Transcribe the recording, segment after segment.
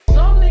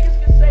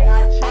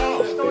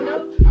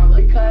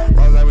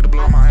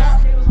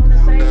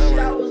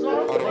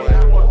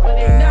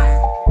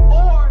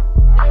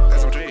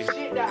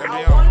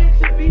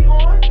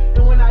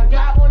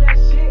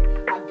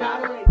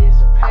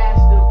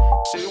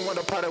you want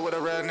to party with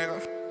a real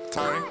nigga?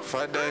 Tiny,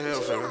 fuck that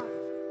hill figure.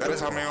 Gotta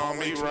tell me on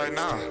me right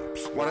now.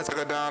 Wanna take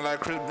her down like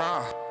Chris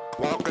Brown.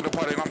 Walk in the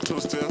party and I'm too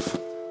stiff.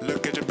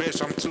 Look at your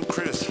bitch, I'm too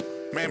crisp.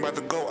 Man about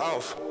to go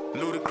off,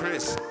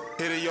 ludicrous.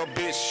 Hit it your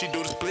bitch, she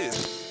do the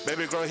splits.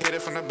 Baby girl hit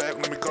it from the back,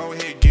 let me go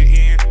ahead, get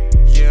in.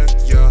 Yeah,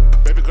 yeah.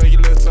 Baby girl, you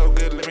look so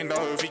good, let me know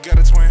if you got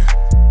a twin.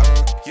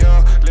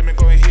 Yeah, let me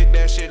go and hit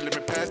that shit, let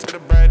me pass to the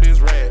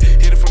brightest red.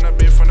 Hit it from the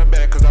bit from the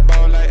back, cause I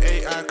ball like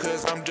AI,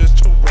 cause I'm just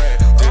too rad.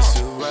 This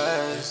too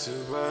rad, this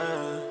too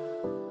rad.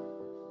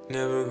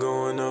 Never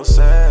going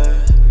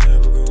outside,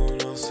 never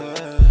going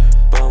outside.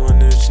 Buy my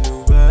niche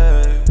new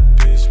bag,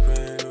 bitch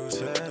brand new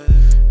tag.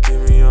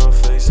 Give me your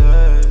face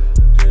head,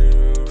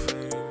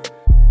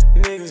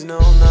 niggas know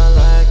I'm not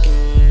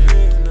lacking,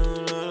 niggas know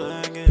I'm not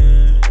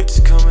lacking.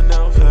 Bitches coming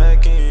out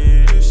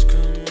packing, bitches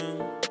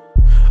coming out.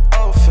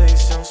 All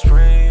face I'm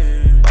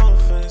spraying, all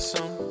face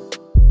I'm.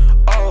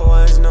 All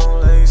whites no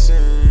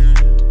lacing,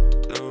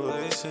 no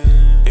lacing.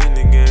 In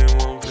the game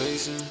I'm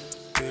pacing,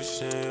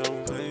 bitch ain't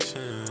I'm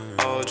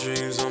patient. All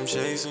dreams I'm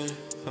chasing,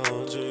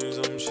 all dreams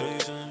I'm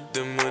chasing.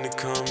 The money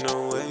come,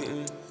 no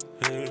waiting,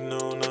 niggas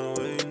know not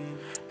waiting.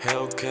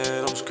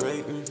 Hellcat I'm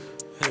scraping,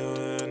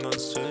 hellcat I'm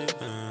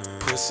scraping.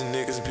 Pussy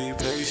niggas be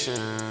patient,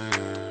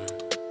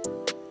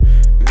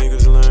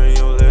 niggas learn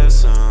your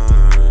lesson.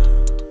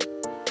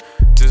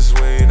 Just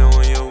wait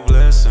on your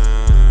blessing,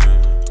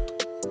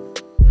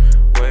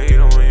 wait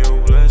on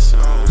your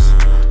blessings.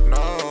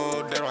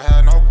 No, they don't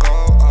have no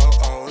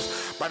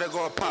goals. About to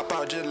go and pop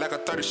out just like a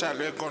 30 shot,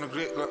 they're gonna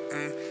grip.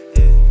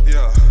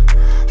 Yeah.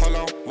 Hold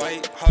on,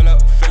 wait, hold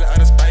up, feel it out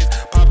of space.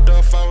 Popped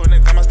up phone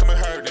and got my stomach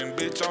hurting.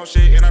 Bitch on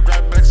shit and I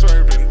drop back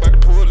swerving. About to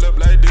pull up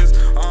like this.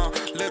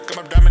 Look at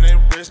my diamond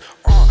and wrist.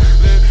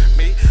 Let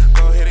me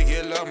go ahead and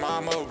get lil'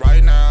 mama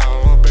right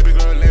now. Baby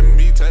girl, let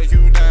me take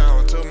you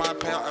down to my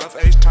pal of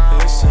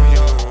H-Town.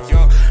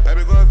 Yo,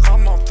 baby girl,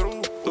 come on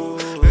through.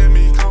 Let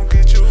me come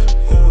get you.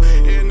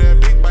 In that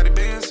big body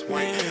Benz.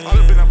 Wait, all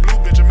up in that blue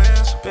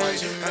Benjamins.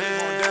 Wait, how they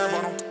gonna dab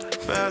on them?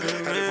 How they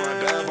gonna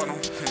dab on them?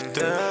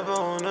 Dab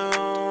on